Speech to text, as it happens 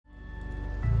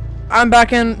I'm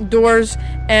back indoors,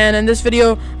 and in this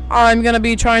video I'm gonna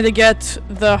be trying to get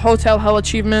the Hotel Hell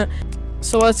achievement.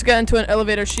 So let's get into an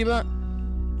elevator, Shiba.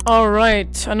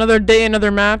 Alright, another day,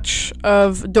 another match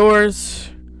of doors.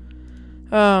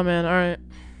 Oh man, alright.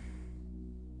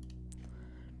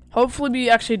 Hopefully we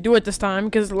actually do it this time,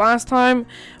 because last time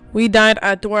we died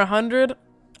at door 100.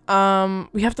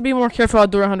 We have to be more careful at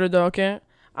door 100 though, okay?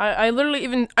 I literally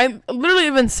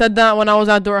even said that when I was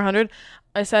at door 100.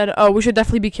 I said, oh, we should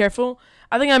definitely be careful.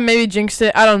 I think I maybe jinxed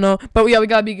it. I don't know, but yeah, we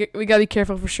gotta be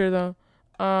careful for sure though.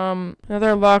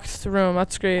 Another locked room.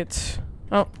 That's great.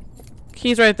 Oh,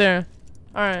 keys right there.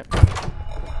 All right.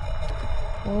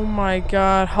 Oh my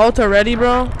God, halt already,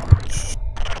 bro.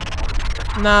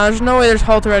 Nah, there's no way there's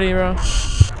halt already, bro.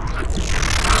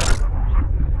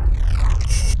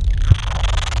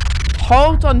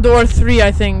 Halt on door 3,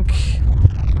 I think.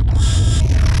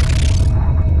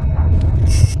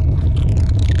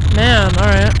 Man,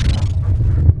 alright.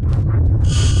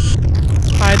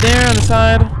 Hide there on the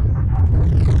side.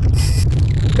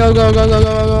 Go, go, go, go,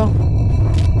 go, go, go.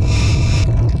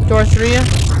 Door 3.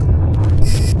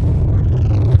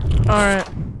 Alright.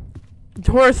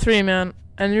 Door 3, man.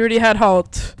 And you already had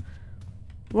halt.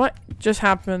 What just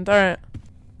happened? Alright.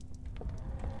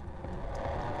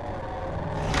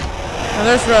 Now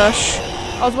there's Rush.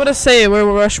 I was about to say where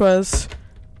Rush was,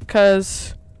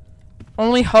 because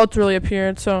only halt really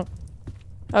appeared, so.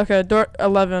 Okay, door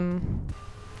 11.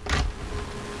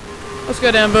 Let's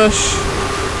go to ambush.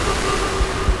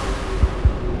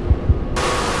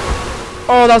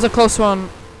 Oh, that was a close one.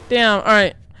 Damn,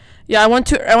 alright. Yeah, I went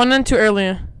in too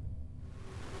early.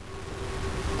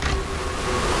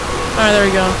 Alright, there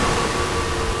we go.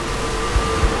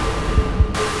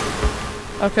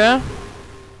 Okay.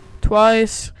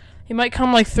 Twice. He might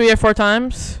come like 3 or 4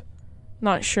 times.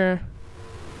 Not sure.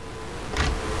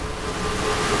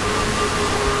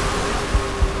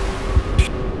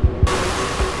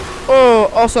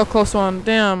 Oh, also a close one.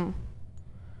 Damn.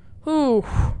 Ooh.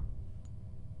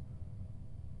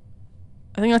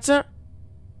 I think that's it.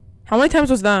 How many times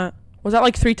was that? Was that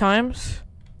like 3 times?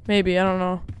 Maybe, I don't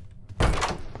know.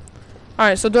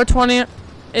 Alright, so door 20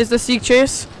 is the Seek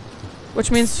Chase,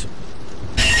 which means...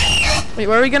 Wait,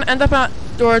 where are we gonna end up at?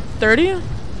 Door 30? Is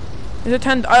it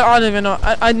 10? I don't even know.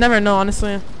 I'd never know,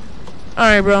 honestly.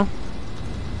 Alright, bro.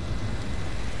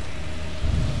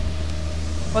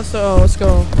 Let's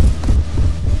go.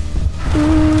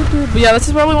 But yeah, this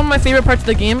is probably one of my favorite parts of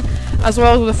the game, as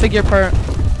well as the figure part.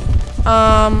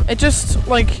 It just,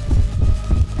 like,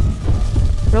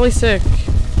 really sick.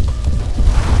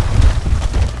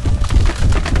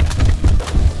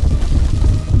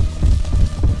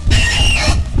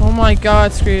 Oh my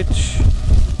God, Screech.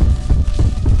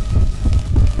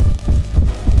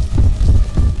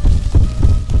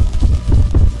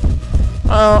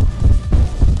 Oh.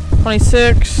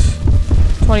 26.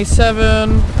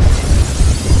 27.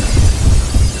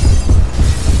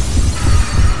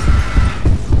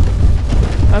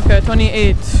 Okay,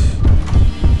 28.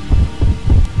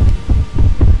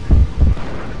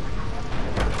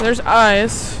 There's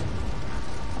eyes.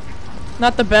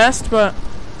 Not the best, but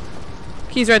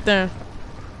keys right there.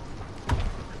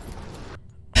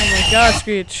 Oh my God,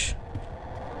 Screech.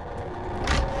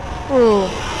 Ooh.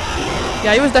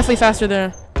 Yeah, he was definitely faster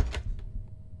there.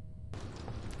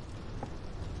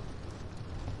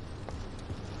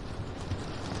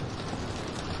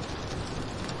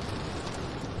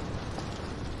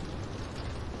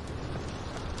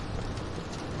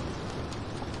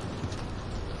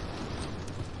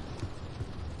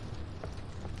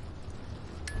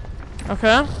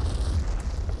 Okay.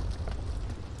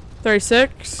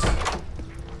 36.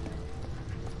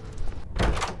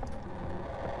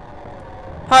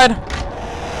 Hide.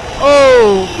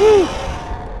 Oh!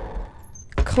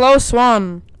 Whew. Close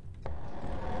one.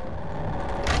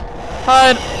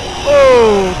 Hide.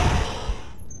 Oh!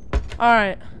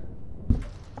 Alright.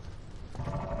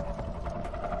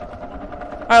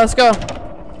 Alright, let's go.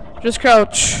 Just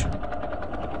crouch.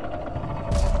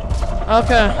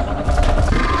 Okay.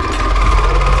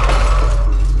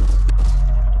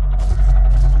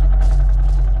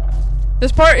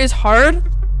 This part is hard,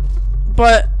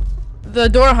 but the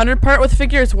door 100 part with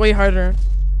figure is way harder.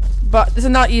 But this is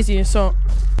not easy, so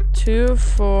 2,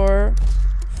 4,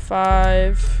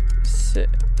 5,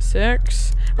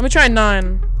 6. Let me try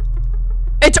 9.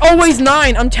 It's always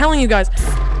 9, I'm telling you guys.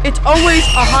 It's always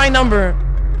a high number.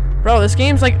 Bro, this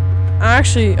game's like,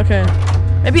 actually, okay.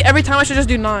 Maybe every time I should just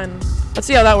do 9. Let's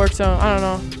see how that works out. I don't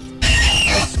know.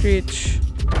 Let's Screech.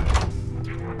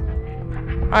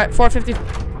 Alright, 450.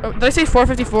 Oh, did I say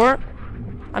 454?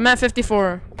 I'm at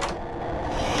 54.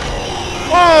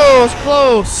 Whoa! it was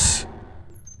close.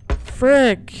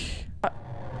 Frick.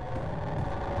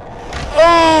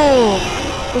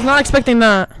 Oh! Was not expecting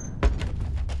that.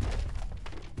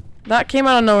 That came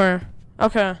out of nowhere.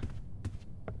 Okay.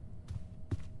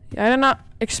 Yeah, I did not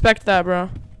expect that,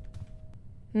 bro.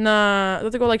 Nah,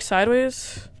 does it go like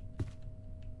sideways?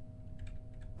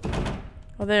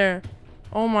 Oh, there.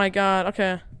 Oh my god,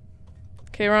 okay.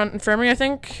 Okay, we're on infirmary, I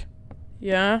think.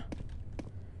 Yeah.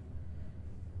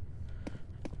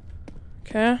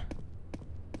 Okay.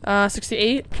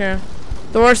 68. Okay.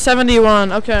 Door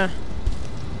 71. Okay.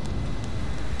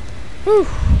 Whew.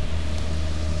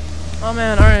 Oh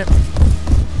man, alright.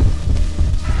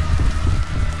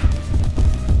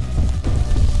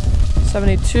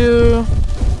 $72.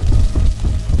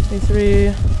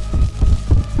 23.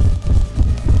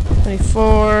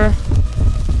 24.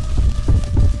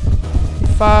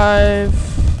 25.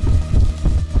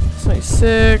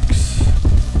 26.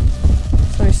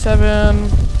 27.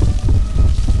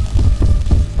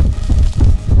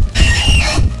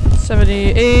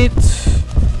 78.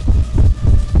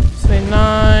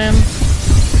 79.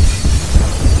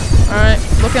 Alright,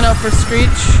 looking out for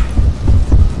Screech.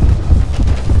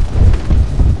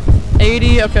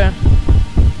 80, okay.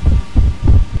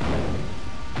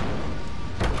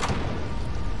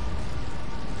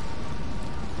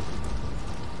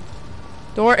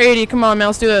 Door 80, come on man,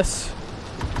 let's do this.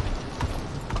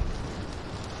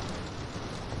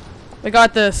 We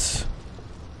got this.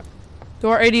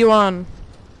 Door 81.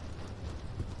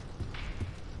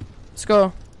 Let's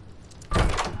go.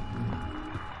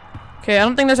 Okay, I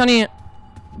don't think there's any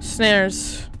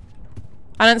snares.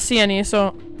 I didn't see any,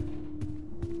 so.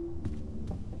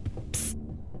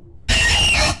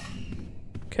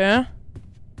 Okay.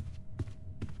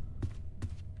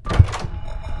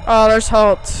 Oh, there's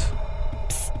halt.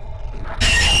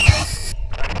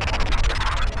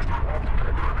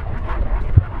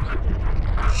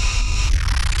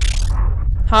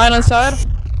 Hide on the side.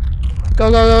 Go,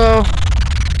 go, go, go.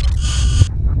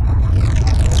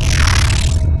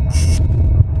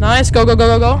 Nice. Go, go,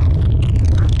 go, go, go.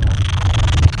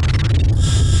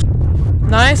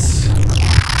 Nice.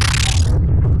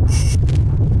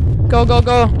 Go, go,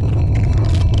 go.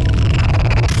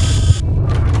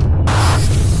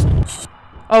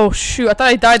 Oh, shoot. I thought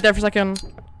I died there for a second.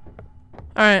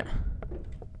 Alright.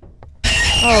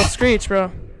 Oh, Screech,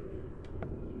 bro.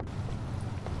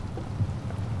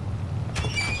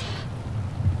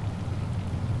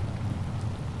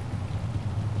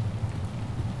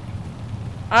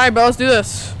 Alright, bro, let's do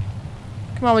this.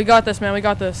 Come on, we got this, man. We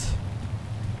got this.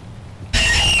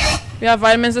 We have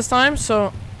vitamins this time,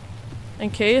 so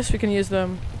in case we can use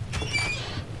them.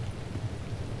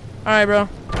 Alright, bro.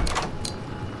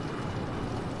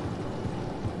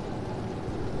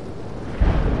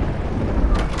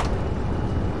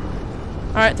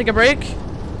 Alright, take a break.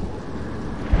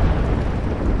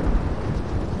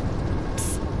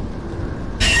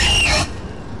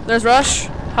 There's Rush.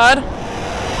 HUD.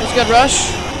 Let's get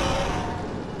Rush.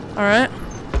 Alright.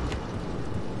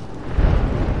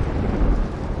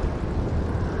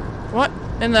 What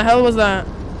in the hell was that?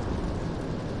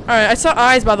 Alright, I saw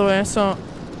eyes by the way, so.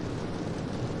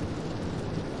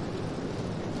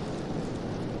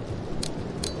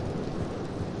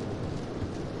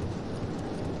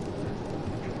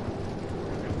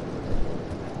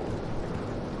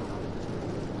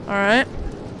 Alright.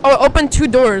 Oh, it opened 2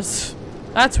 doors.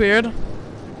 That's weird.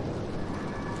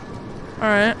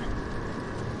 Alright.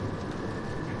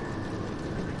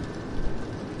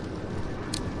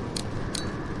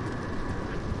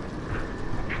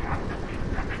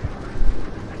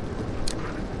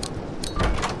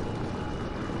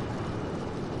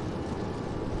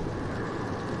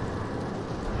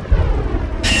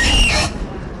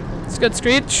 It's good,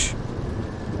 Screech.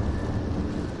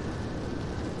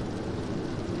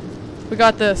 We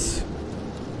got this.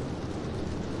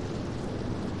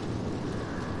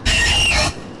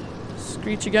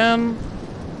 Screech again.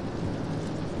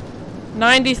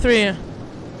 93.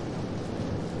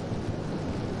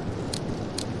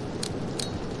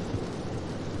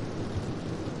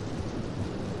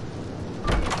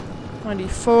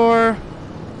 $94.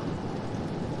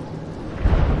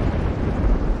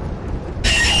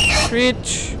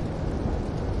 Screech.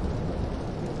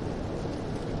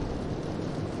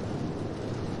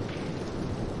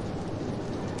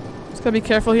 Just gotta be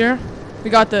careful here. We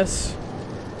got this.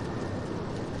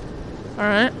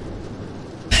 Alright.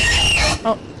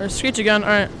 Oh, there's Screech again.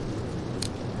 Alright.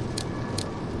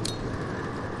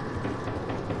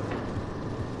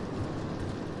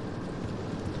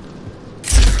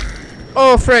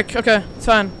 Oh, frick. Okay, it's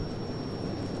fine.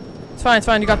 It's fine, it's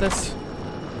fine. You got this.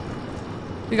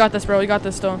 We got this, bro. We got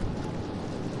this still.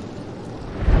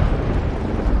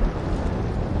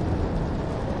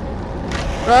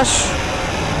 Rush.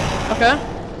 Okay.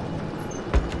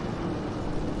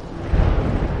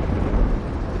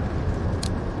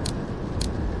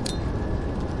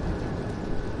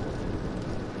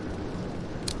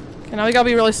 Okay, now we gotta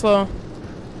be really slow.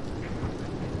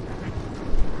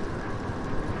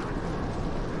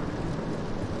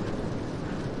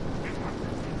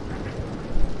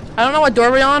 I don't know what door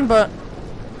we're on, but...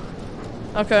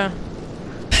 Okay.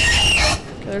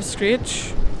 Okay, there's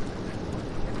Screech.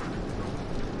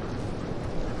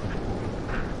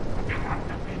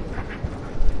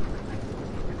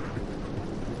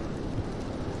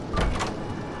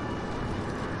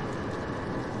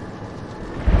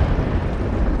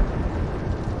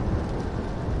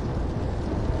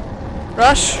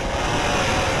 Rush.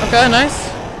 Okay,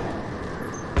 nice.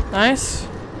 Nice.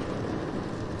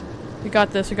 We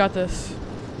got this, we got this.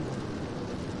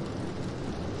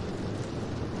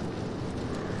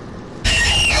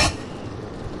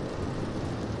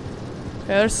 Okay,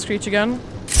 there's Screech again.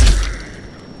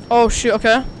 Oh shoot,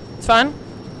 okay. It's fine.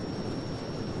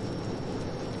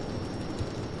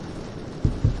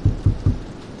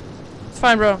 It's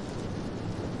fine, bro.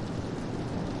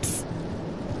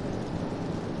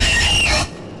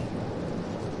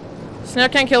 Snare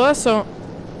can't kill us, so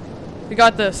we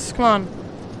got this. Come on.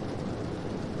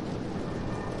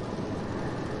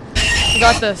 We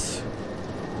got this.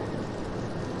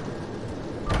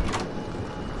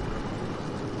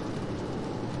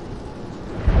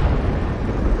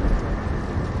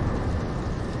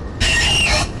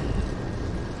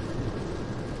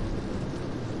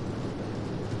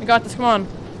 We got this. Come on.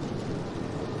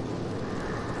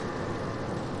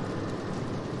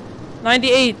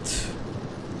 98.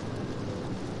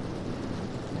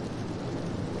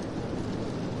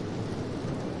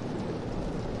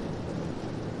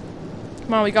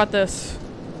 Come on, we got this.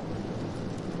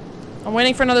 I'm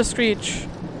waiting for another Screech.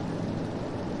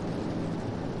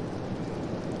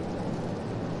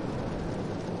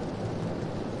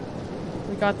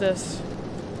 We got this.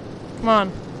 Come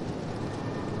on.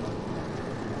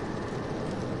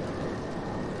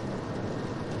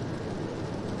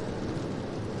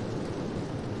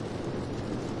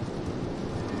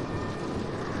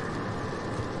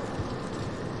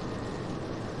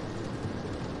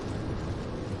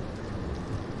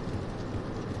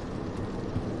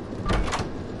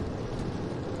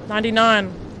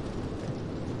 $99.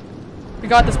 We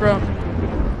got this, bro.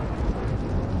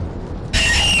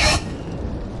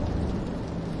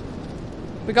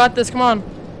 We got this, come on.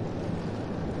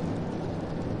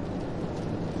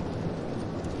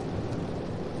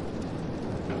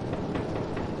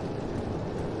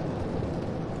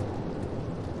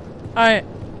 Alright.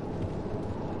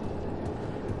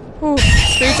 Whew.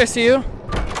 Screech, I see you.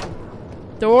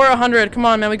 Door 100. Come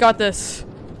on, man. We got this.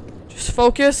 Just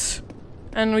focus.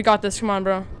 And we got this. Come on,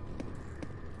 bro.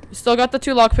 We still got the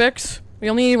 2 lockpicks. We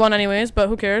only need 1 anyways, but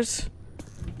who cares?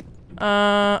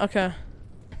 Okay.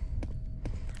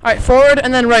 Alright, forward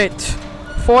and then right.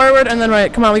 Forward and then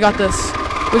right. Come on, we got this.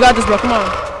 We got this, bro. Come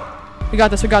on. We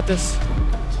got this. We got this.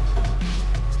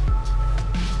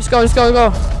 Just go. Just go.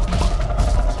 Go.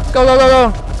 Go. Go. Go.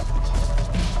 Go.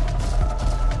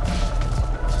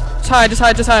 Just hide. Just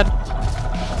hide. Just hide.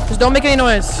 Just don't make any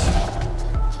noise.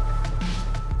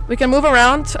 We can move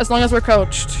around as long as we're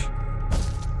crouched.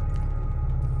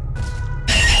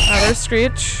 There's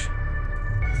Screech.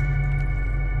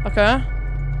 Okay.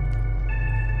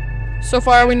 So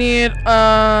far we need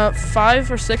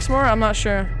 5 or 6 more. I'm not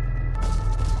sure.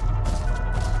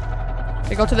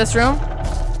 Okay, go to this room.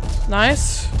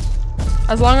 Nice.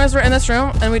 As long as we're in this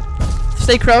room and we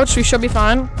stay crouched, we should be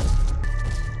fine.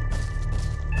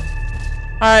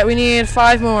 Alright, we need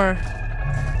 5 more.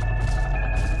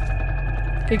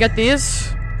 Okay, get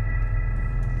these.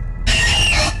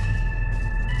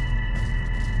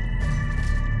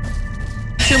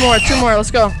 Two more,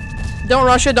 let's go. Don't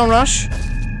rush it, don't rush.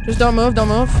 Just don't move, don't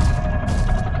move.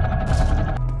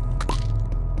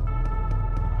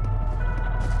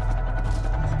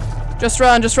 Just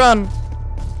run, just run.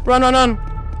 Run, run, run.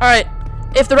 Alright.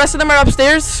 If the rest of them are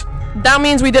upstairs, that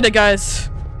means we did it, guys.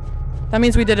 That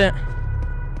means we did it.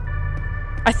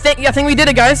 I think we did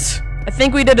it, guys. I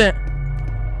think we did it.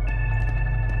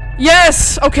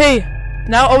 Yes! Okay.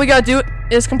 Now all we gotta do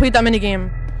is complete that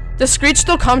minigame. Does Screech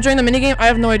still come during the minigame? I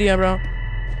have no idea, bro.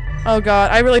 Oh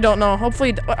god, I really don't know.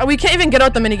 Hopefully, we can't even get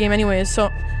out the minigame anyways, so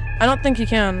I don't think he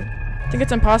can. I think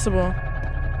it's impossible.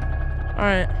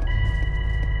 Alright.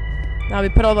 Now we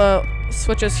put all the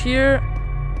switches here.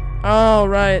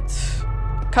 Alright.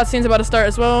 Cutscene's about to start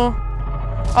as well.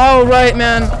 Oh right,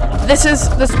 man. This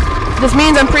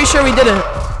means I'm pretty sure we did it.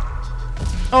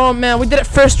 Oh man, we did it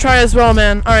first try as well,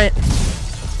 man. All right.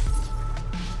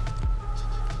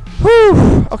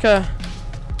 Whew. Okay.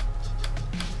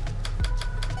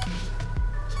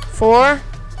 4,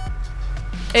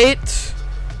 8,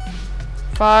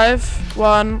 5,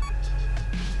 1.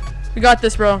 We got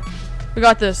this, bro. We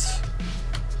got this.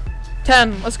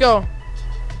 10. Let's go.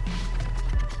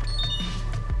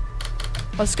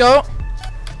 Let's go.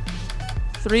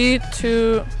 3,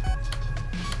 2,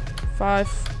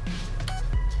 5.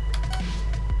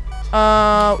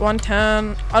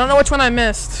 110. I don't know which one I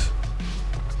missed.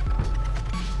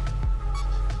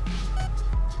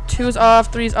 2's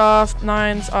off, 3's off,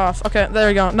 9's off. Okay, there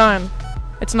we go. 9.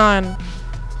 It's 9.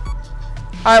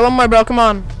 Alright, one more, bro. Come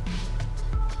on.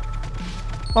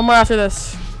 One more after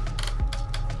this.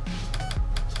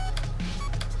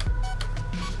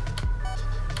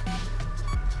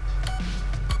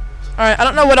 Alright, I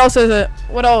don't know what else is it.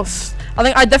 What else? I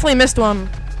think I definitely missed one.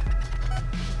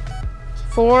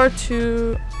 4,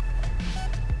 2,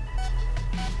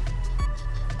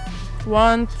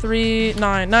 1, 3,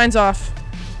 9. 9's off.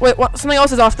 Wait, what? Something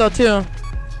else is off though too.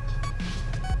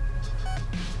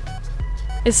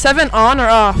 Is 7 on or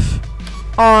off?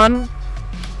 On.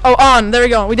 Oh, on. There we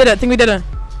go. We did it. I think we did it.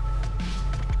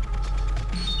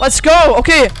 Let's go.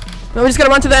 Okay. Now we just gotta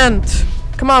run to the end.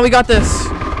 Come on, we got this.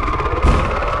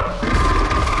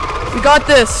 We got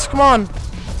this. Come on.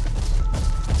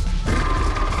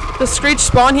 Does Screech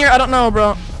spawn here? I don't know,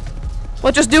 bro.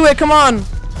 Let's just do it. Come on.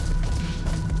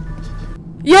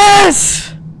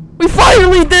 Yes! We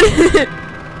finally did it!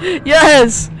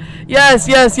 Yes! Yes,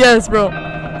 yes, yes, bro.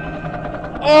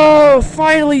 Oh,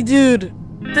 finally, dude.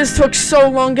 This took so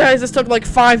long, guys. This took like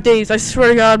 5 days. I swear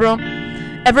to God, bro.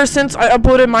 Ever since I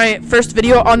uploaded my first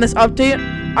video on this update,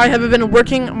 I have been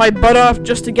working my butt off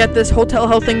just to get this hotel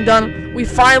hell thing done. We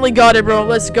finally got it, bro.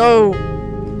 Let's go.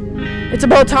 It's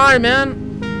about time,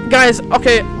 man. Guys,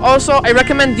 okay. Also, I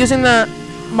recommend using the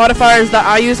modifiers that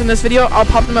I use in this video. I'll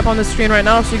pop them up on the screen right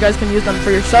now so you guys can use them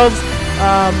for yourselves.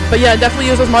 But yeah, definitely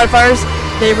use those modifiers.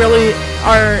 They really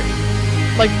are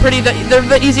like they're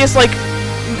the easiest like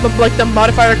the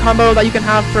modifier combo that you can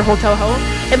have for Hotel Hell.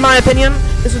 In my opinion,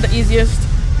 this is the easiest.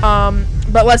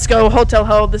 But let's go, Hotel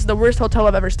Hell. This is the worst hotel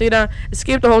I've ever stayed at.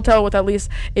 Escape the hotel with at least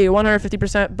a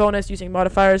 150% bonus using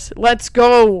modifiers. Let's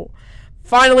go.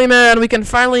 Finally, man, we can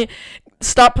finally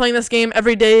stop playing this game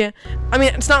every day. I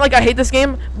mean, it's not like I hate this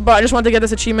game, but I just want to get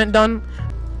this achievement done.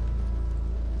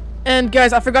 And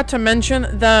guys, I forgot to mention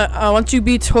that once you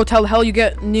beat Hotel Hell, you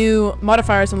get new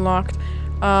modifiers unlocked.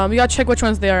 We gotta check which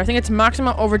ones they are. I think it's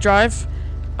maximum overdrive.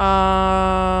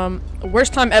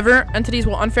 Worst time ever. Entities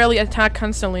will unfairly attack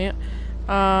constantly.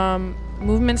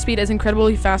 Movement speed is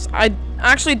incredibly fast. I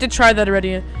actually did try that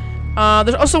already.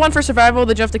 There's also one for survival,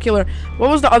 the Jeff the Killer.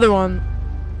 What was the other one?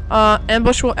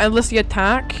 Ambush will endlessly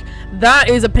attack. That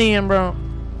is a pain, bro.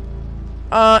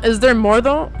 Is there more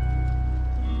though?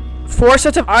 4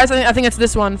 sets of eyes. I think it's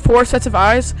this one. 4 sets of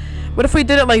eyes. What if we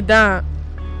did it like that?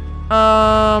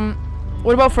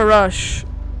 What about for rush?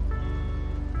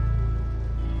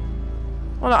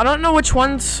 Well, I don't know which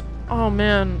ones. Oh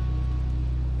man.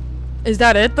 Is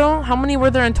that it though? How many were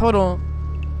there in total?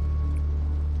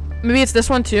 Maybe it's this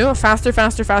one too. Faster,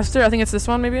 faster, faster. I think it's this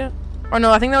one maybe. Or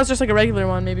no, I think that was just like a regular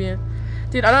one maybe.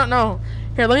 Dude, I don't know.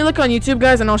 Here, let me look on YouTube,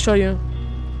 guys, and I'll show you.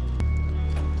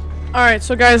 Alright,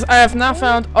 so guys, I have now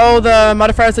found all the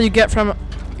modifiers that you get from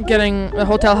getting the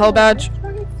Hotel Hell badge.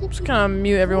 Just kind of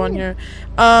mute everyone here.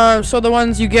 So the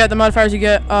ones you get, the modifiers you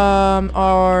get,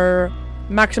 are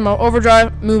maximum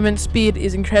overdrive. Movement speed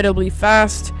is incredibly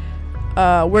fast.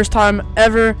 Worst time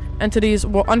ever. Entities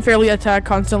will unfairly attack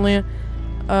constantly.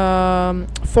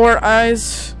 4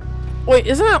 eyes. Wait,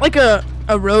 isn't that like a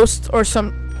roast or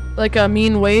some like a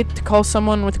mean way to call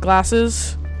someone with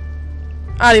glasses?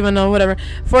 I don't even know, whatever.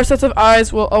 4 sets of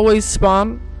eyes will always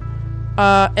spawn.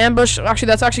 Ambush, actually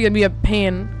that's actually gonna be a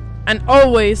pain. And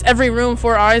always, every room,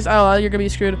 4 eyes, oh, you're gonna be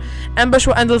screwed. Ambush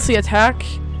will endlessly attack.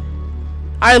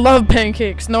 I love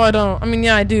pancakes. No, I don't. I mean,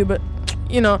 yeah, I do, but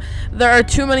you know, there are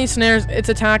too many snares. Its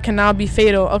attack can now be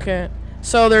fatal. Okay,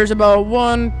 so there's about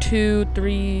 1, 2,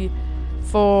 3,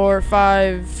 4,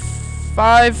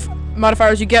 5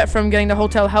 modifiers you get from getting the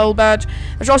Hotel Hell badge.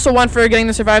 There's also one for getting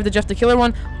to survive the Jeff the Killer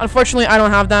one. Unfortunately, I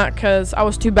don't have that because I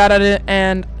was too bad at it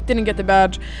and didn't get the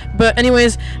badge. But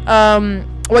anyways,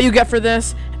 what you get for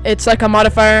this, it's like a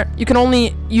modifier. You can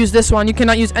only use this one. You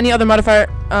cannot use any other modifier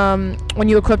when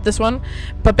you equip this one.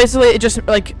 But basically, it just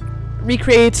like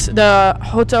recreates the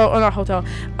hotel, or not hotel,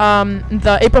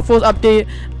 the April Fool's update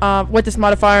with this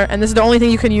modifier, and this is the only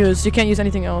thing you can use. You can't use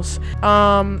anything else.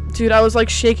 Dude, I was like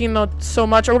shaking so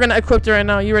much. We're gonna equip it right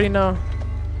now. You already know.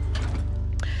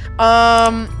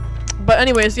 But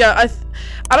anyways, yeah,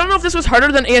 I don't know if this was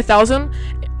harder than A1000.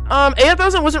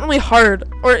 A1000 wasn't really hard,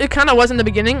 or it kind of was in the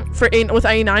beginning with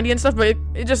A90 and stuff, but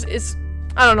it's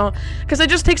I don't know, because it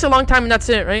just takes a long time and that's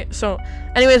it, right? So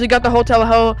anyways, we got the Hotel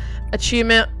Hell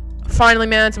achievement. Finally,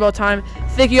 man, it's about time.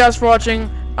 Thank you guys for watching.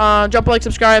 Drop a like,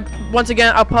 subscribe. Once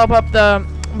again, I'll pop up the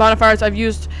modifiers I've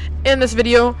used in this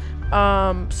video.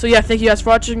 So yeah, thank you guys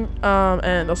for watching,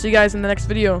 and I'll see you guys in the next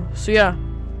video. So yeah,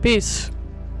 peace.